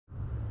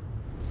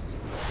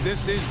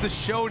This is the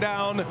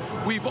showdown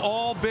we've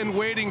all been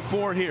waiting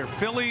for here.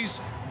 Phillies,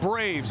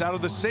 Braves, out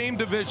of the same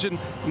division,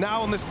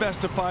 now in this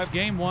best-of-5.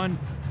 Game one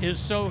is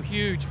so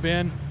huge,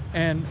 Ben,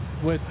 and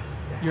with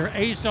your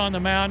ace on the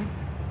mound,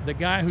 the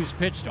guy who's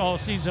pitched all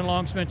season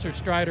long, Spencer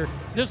Strider,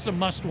 this is a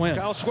must-win.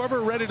 Kyle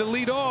Schwarber ready to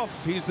lead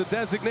off. He's the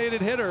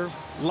designated hitter.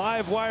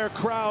 Live wire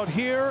crowd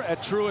here at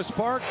Truist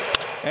Park.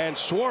 And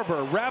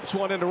Schwarber wraps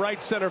one into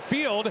right center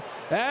field.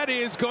 That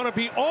is going to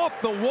be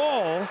off the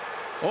wall.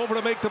 Over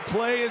to make the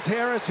play is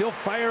Harris. He'll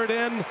fire it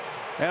in.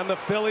 And the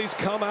Phillies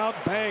come out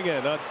banging.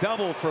 A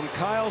double from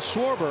Kyle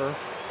Schwarber.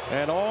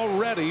 And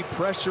already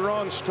pressure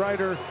on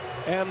Strider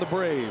and the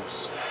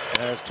Braves.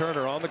 As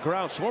Turner on the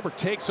ground, Schwarber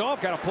takes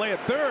off, got to play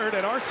at third,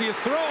 and Arcia's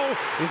throw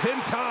is in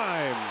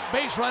time.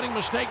 Base running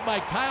mistake by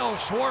Kyle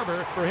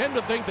Schwarber. For him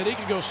to think that he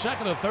could go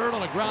second or third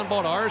on a ground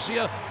ball to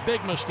Arcia,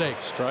 big mistake.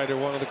 Strider,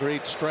 one of the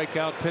great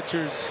strikeout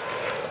pitchers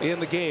in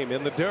the game,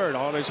 in the dirt.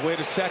 On his way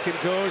to second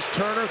goes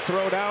Turner.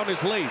 Throw down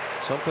is late.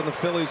 Something the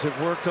Phillies have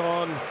worked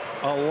on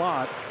a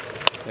lot.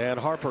 And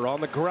Harper on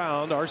the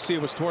ground.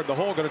 Arcia was toward the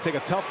hole, going to take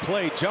a tough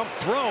play. Jump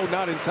throw,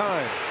 not in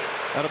time.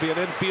 That'll be an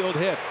infield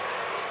hit.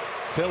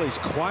 Phillies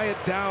quiet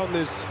down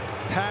this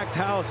packed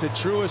house at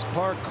Truist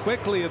Park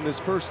quickly in this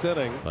first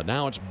inning. But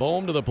now it's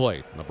Bohm to the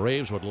plate. The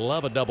Braves would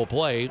love a double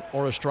play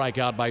or a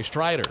strikeout by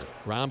Strider.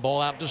 Ground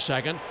ball out to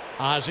second.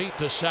 Ozzie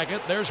to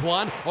second. There's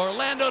one.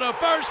 Orlando to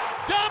first.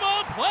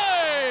 Double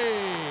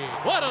play!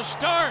 What a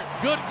start.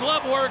 Good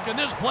glove work, and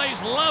this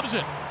place loves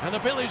it. And the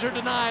Phillies are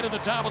denied at the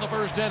top of the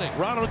first inning.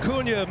 Ronald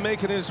Acuna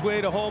making his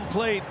way to home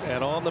plate,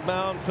 and on the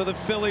mound for the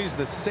Phillies,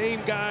 the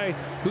same guy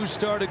who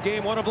started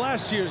game one of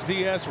last year's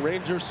DS,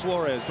 Ranger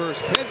Suarez.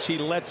 First pitch, he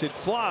lets it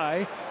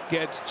fly,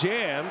 gets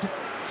jammed.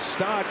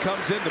 Stott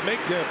comes in to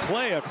make the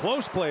play, a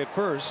close play at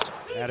first.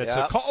 And it's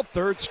a called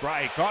third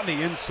strike on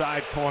the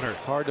inside corner.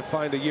 Hard to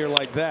find a year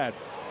like that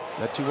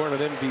you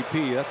weren't an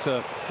MVP. That's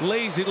a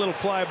lazy little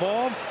fly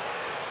ball.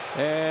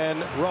 And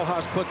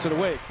Rojas puts it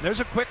away. There's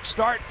a quick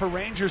start for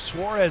Ranger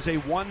Suarez, a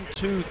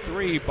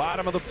 1-2-3,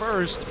 bottom of the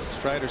first.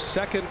 Strider's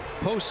second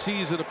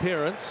postseason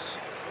appearance.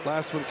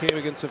 Last one came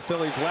against the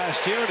Phillies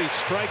last year, and he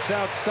strikes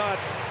out Stott.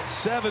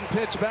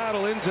 7-pitch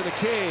battle ends in a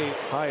K.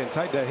 High and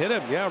tight to hit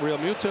him. Yeah, Real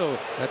Muto.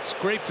 That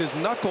scraped his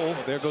knuckle.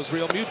 There goes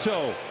Real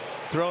Muto.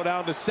 Throw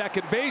down to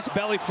second base.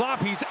 Belly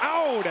flop. He's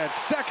out at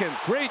second.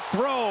 Great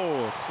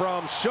throw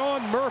from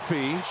Sean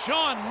Murphy.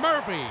 Sean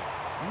Murphy.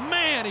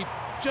 Man, he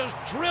just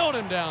drilled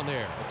him down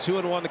there. A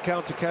 2-1 to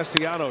count to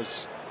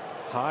Castellanos.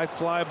 High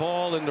fly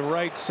ball into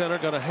right center.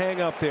 Going to hang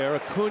up there.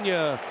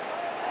 Acuna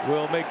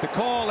will make the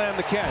call and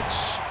the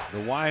catch. The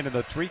wind and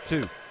the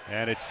 3-2.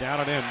 And it's down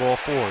and in, ball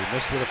 4. He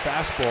missed with a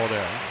fastball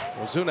there.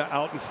 Ozuna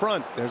out in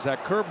front. There's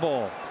that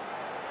curveball.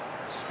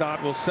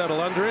 Stott will settle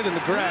under it in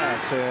the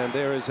grass, and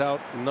there is out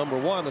number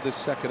 1 of this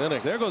second inning.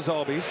 There goes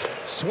Albies.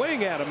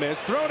 Swing at a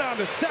miss. Throw down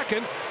to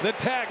second. The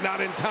tag not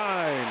in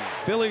time.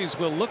 Phillies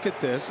will look at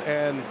this,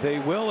 and they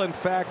will in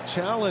fact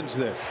challenge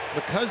this.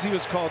 Because he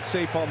was called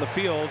safe on the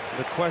field,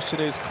 the question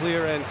is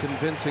clear and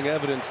convincing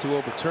evidence to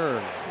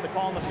overturn. The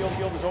call on the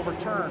field is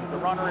overturned. The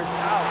runner is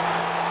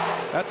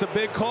out. That's a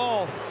big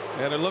call.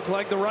 And it looked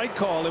like the right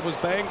call. It was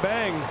bang,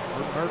 bang.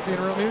 Murphy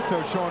and Real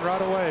Muto showing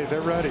right away. They're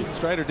ready.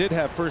 Strider did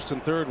have first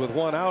and third with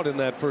one out in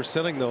that first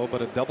inning, though,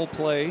 but a double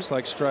play. It's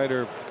like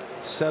Strider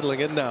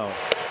settling in now.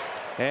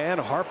 And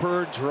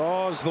Harper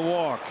draws the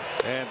walk.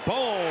 And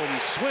boom,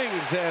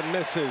 swings and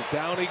misses.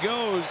 Down he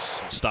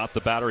goes. Stott,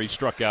 the batter, he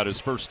struck out his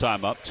first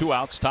time up. 2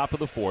 outs, top of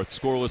the 4th,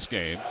 scoreless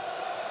game.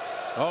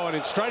 Oh, and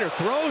then Strider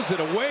throws it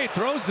away,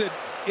 throws it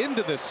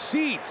into the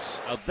seats.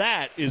 Now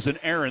that is an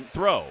errant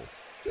throw.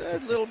 A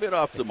little bit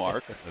off the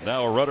mark. And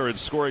now a runner in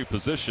scoring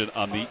position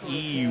on the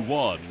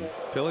E1.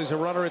 Phillies a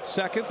runner at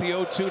second, the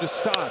 0-2 to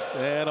Stott.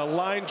 And a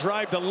line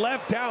drive to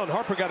left down.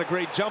 Harper got a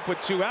great jump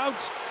with 2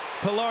 outs.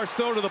 Pilar's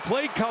throw to the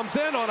plate comes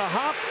in on a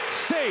hop.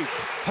 Safe.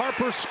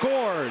 Harper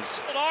scores.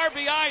 An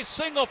RBI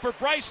single for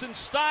Bryson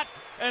Stott.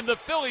 And the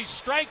Phillies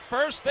strike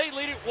first. They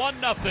lead it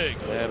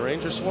 1-0. And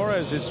Ranger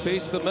Suarez has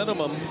faced the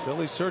minimum.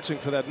 Phillies searching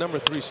for that number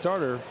 3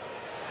 starter.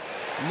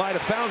 Might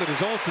have found it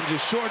as Olsen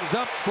just shortens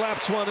up,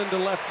 slaps one into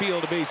left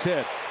field, a base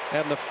hit.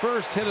 And the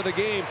first hit of the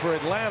game for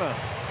Atlanta.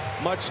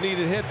 Much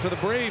needed hit for the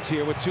Braves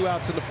here with 2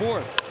 outs in the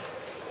 4th.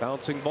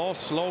 Bouncing ball,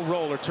 slow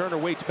roller. Turner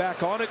waits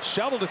back on it.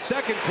 Shovel to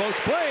second, close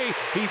play.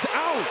 He's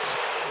out.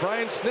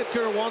 Brian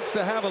Snitker wants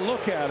to have a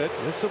look at it.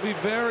 This will be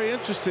very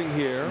interesting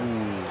here.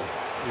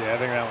 Yeah, I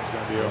think that one's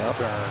going to be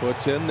overturned.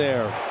 Foot's in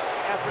there.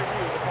 After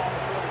review, the call on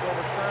the field is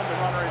overturned. The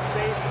runner is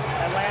safe.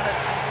 Atlanta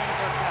things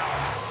are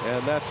challenged.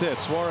 And that's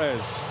it.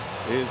 Suarez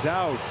is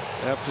out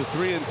after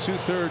 3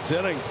 2/3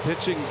 innings,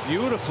 pitching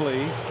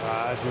beautifully.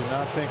 I do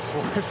not think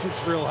Suarez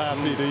is real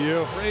happy, do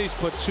you? Braves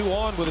put 2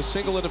 on with a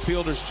single in the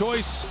fielder's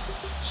choice.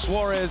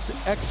 Suarez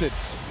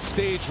exits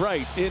stage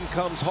right. In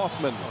comes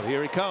Hoffman. Oh,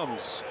 here he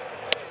comes.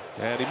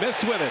 And he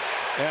missed with it.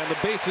 And the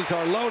bases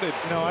are loaded.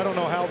 You know, I don't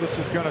know how this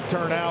is going to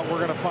turn out. We're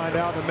going to find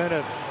out in a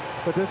minute.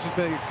 but this has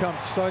become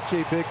such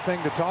a big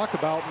thing to talk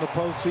about in the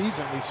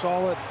postseason. We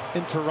saw it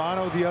in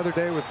Toronto the other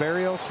day with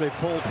Barrios. They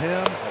pulled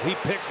him. He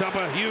picks up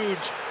a huge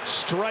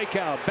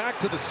strikeout. Back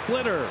to the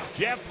splitter.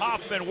 Jeff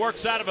Hoffman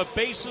works out of a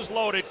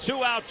bases-loaded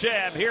 2-out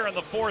jam here in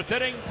the 4th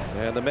inning.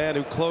 And the man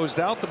who closed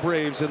out the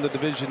Braves in the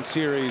division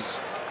series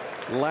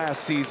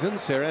last season,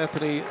 Sir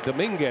Anthony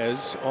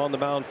Dominguez, on the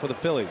mound for the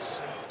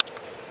Phillies.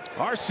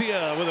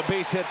 Arcia with a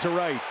base hit to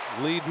right.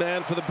 Lead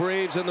man for the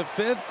Braves in the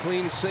 5th.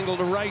 Clean single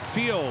to right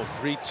field.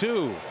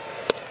 3-2.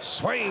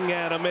 Swing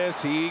and a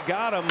miss. He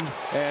got him,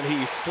 and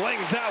he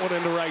slings that one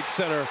into right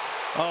center.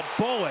 A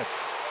bullet.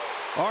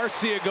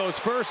 Arcia goes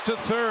first to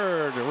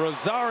third.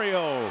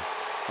 Rosario,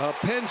 a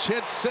pinch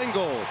hit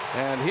single.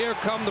 And here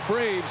come the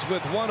Braves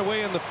with one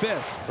away in the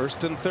 5th.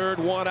 First and third,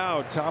 one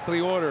out. Top of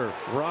the order,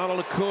 Ronald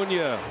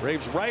Acuna.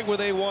 Braves right where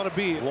they want to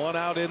be. One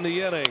out in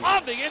the inning.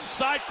 On the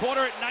inside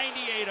corner at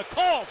 98, a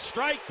called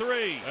strike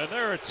 3. And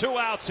there are 2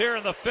 outs here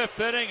in the 5th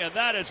inning, and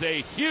that is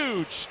a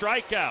huge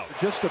strikeout.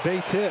 Just a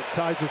base hit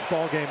ties this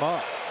ball game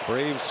up.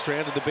 Braves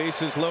stranded the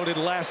bases loaded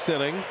last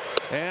inning.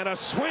 And a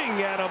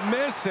swing and a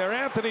miss. Sir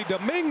Anthony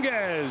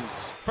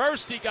Dominguez.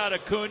 First he got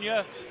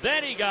Acuna,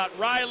 then he got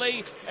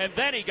Riley, and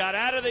then he got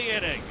out of the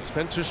inning.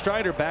 Spencer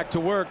Strider back to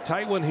work.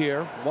 Tight one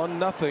here.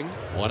 1-0.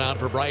 One out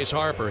for Bryce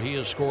Harper. He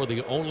has scored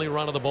the only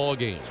run of the ball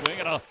game.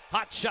 Swinging a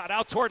hot shot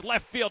out toward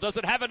left field. Does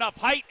it have enough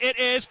height? It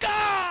is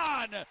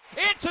gone!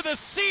 Into the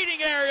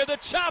seating area, the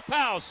chop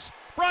house.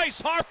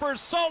 Bryce Harper's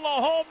solo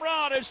home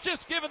run has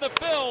just given the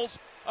Phils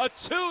a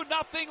 2-0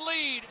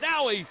 lead.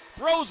 Now he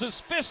throws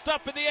his fist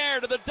up in the air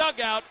to the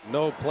dugout.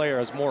 No player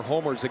has more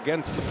homers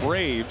against the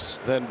Braves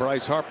than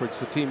Bryce Harper. It's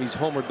the team he's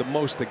homered the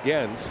most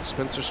against.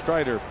 Spencer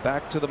Strider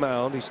back to the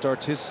mound. He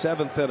starts his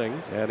 7th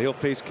inning, and he'll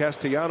face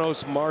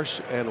Castellanos, Marsh,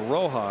 and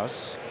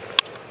Rojas.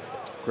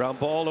 Ground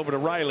ball over to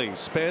Riley.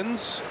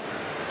 Spins.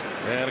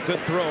 And a good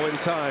throw in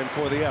time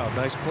for the out.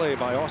 Nice play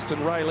by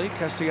Austin Riley.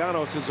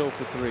 Castellanos is 0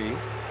 for 3.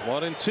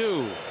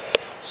 1-2.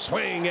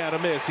 Swing and a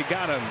miss. He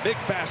got him. Big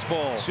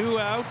fastball. 2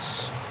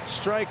 outs.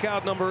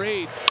 Strikeout number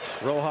 8.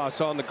 Rojas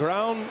on the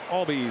ground.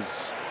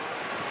 Albies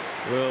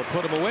will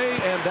put him away,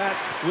 and that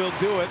will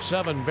do it.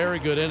 7 very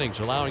good innings,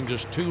 allowing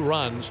just 2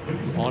 runs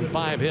on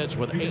 5 hits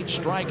with 8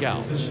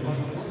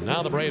 strikeouts.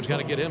 Now the Braves got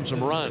to get him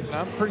some runs.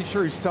 I'm pretty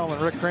sure he's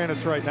telling Rick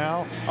Kranitz right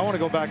now, I want to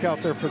go back out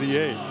there for the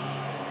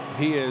 8.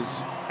 He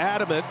is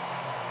adamant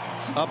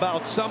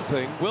about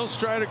something. Will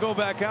Strider go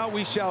back out?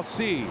 We shall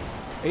see.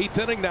 8th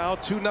inning now,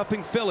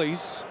 2-0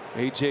 Phillies.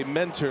 A.J.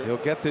 Minter, he'll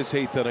get this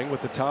 8th inning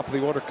with the top of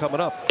the order coming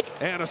up.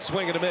 And a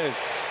swing and a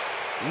miss.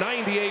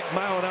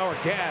 98-mile-an-hour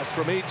gas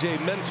from A.J.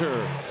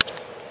 Minter.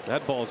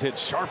 That ball's hit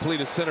sharply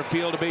to center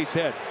field, a base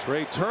hit.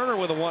 Trey Turner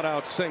with a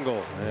 1-out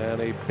single. And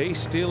a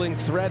base-stealing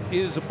threat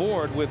is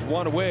aboard with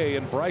 1 away,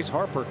 and Bryce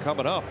Harper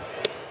coming up.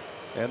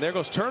 And there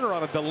goes Turner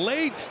on a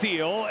delayed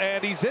steal,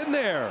 and he's in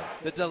there.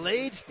 The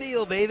delayed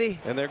steal, baby.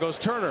 And there goes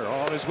Turner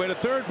on his way to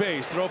third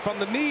base. Throw from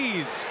the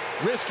knees.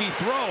 Risky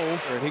throw.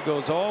 And he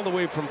goes all the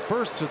way from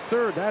first to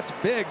third. That's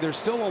big. There's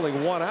still only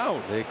 1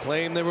 out. They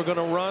claim they were going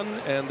to run,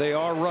 and they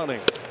are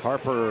running.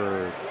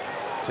 Harper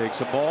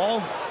takes a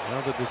ball. Now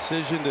the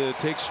decision to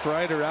take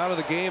Strider out of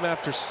the game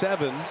after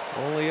 7.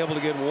 Only able to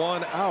get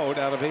 1 out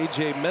of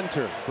A.J.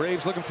 Minter.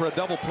 Braves looking for a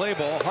double play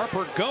ball.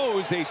 Harper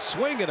goes. They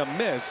swing and a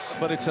miss,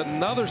 but it's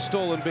another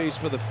stolen base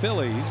for the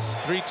Phillies.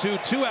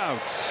 3-2, 2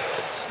 outs.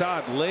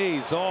 Stott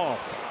lays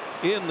off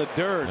in the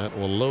dirt. That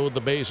will load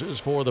the bases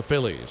for the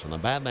Phillies. And the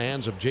bat in the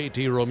hands of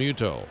J.T.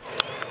 Realmuto.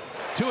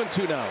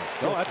 2-2 now.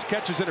 No, that's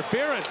catcher's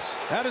interference.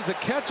 That is a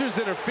catcher's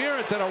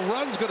interference, and a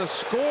run's going to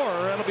score.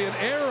 That'll be an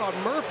error on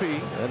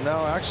Murphy. And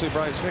now actually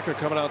Brian Snitker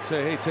coming out and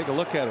say, hey, take a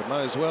look at it.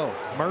 Might as well.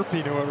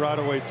 Murphy knew it right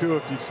away, too,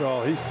 if you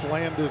saw. He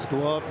slammed his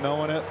glove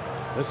knowing it.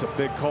 This is a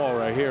big call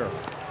right here.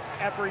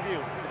 After review,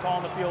 the call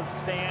on the field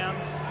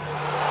stands. There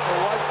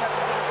was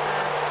catcher's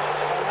interference.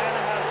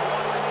 Atlanta has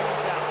 1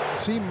 remaining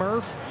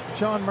challenge. See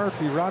Sean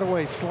Murphy right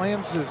away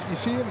slams his. You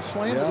see him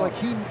slam it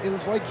like it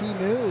was like he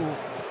knew.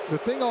 The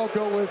thing I'll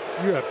go with,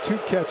 you have 2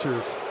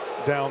 catchers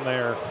down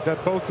there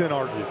that both didn't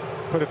argue.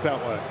 Put it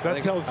that way.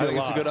 That tells you a lot. I think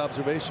it's a good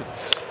observation.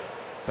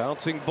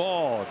 Bouncing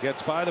ball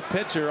gets by the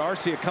pitcher.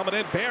 Arcia coming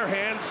in bare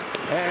hands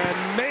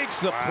and makes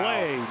the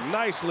play.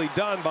 Nicely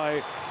done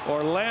by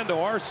Orlando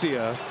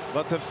Arcia.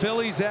 But the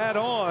Phillies add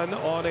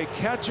on a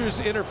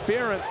catcher's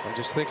interference. I'm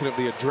just thinking of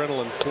the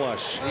adrenaline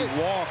flush. He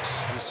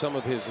walks some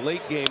of his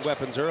late game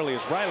weapons early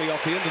as Riley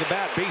off the end of the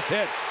bat. Base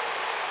hit.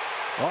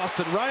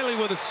 Austin Riley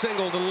with a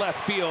single to left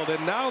field,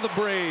 and now the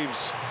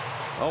Braves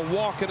a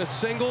walk and a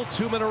single.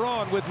 2 men are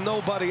on with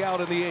nobody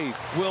out in the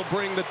 8th. Will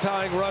bring the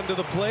tying run to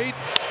the plate.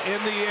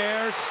 In the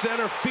air,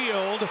 center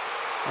field.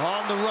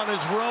 On the run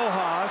is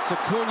Rojas.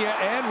 Acuna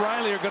and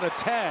Riley are going to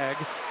tag.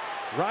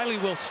 Riley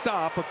will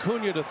stop.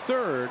 Acuna to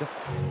third.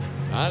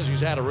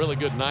 Ozzy's had a really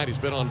good night. He's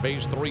been on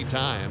base 3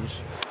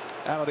 times.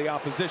 Out of the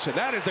opposition.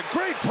 That is a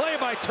great play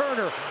by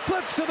Turner.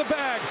 Flips to the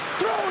bag.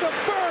 Throw to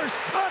first.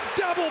 A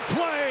double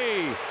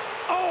play.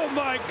 Oh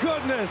my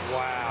goodness.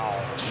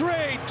 Wow.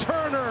 Trey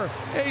Turner,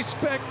 a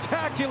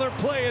spectacular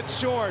play at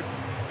short.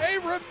 A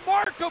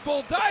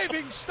remarkable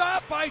diving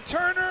stop by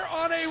Turner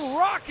on a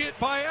rocket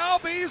by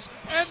Albies,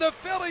 and the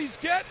Phillies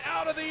get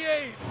out of the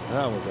 8th.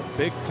 That was a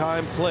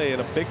big-time play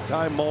and a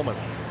big-time moment.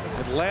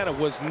 Atlanta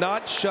was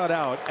not shut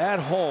out at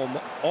home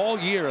all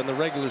year in the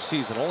regular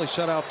season. Only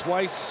shut out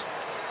twice.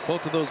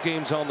 Both of those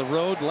games on the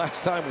road.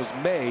 Last time was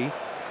May.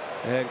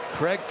 And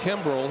Craig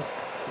Kimbrell,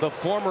 the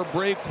former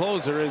Brave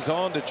closer, is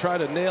on to try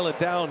to nail it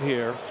down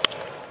here.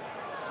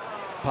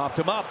 Popped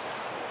him up.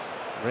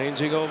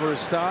 Ranging over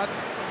Stott.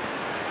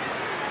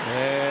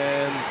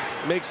 And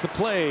makes the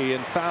play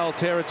in foul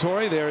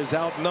territory. There is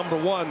out number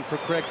 1 for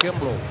Craig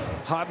Kimbrell.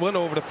 Hot one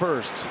over to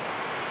first.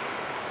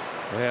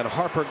 And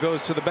Harper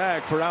goes to the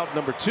bag for out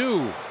number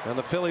 2. And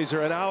the Phillies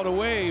are an out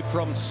away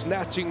from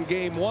snatching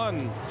game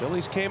 1.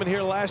 Phillies came in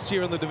here last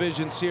year in the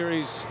division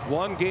series,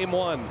 won game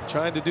 1,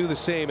 trying to do the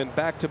same in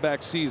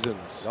back-to-back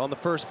seasons. On the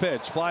first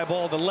pitch, fly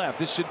ball to left.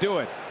 This should do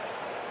it.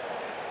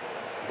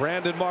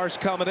 Brandon Marsh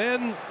coming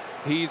in.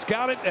 He's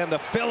got it, and the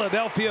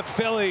Philadelphia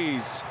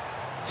Phillies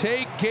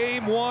take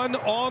game 1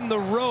 on the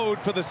road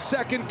for the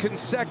 2nd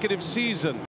consecutive season.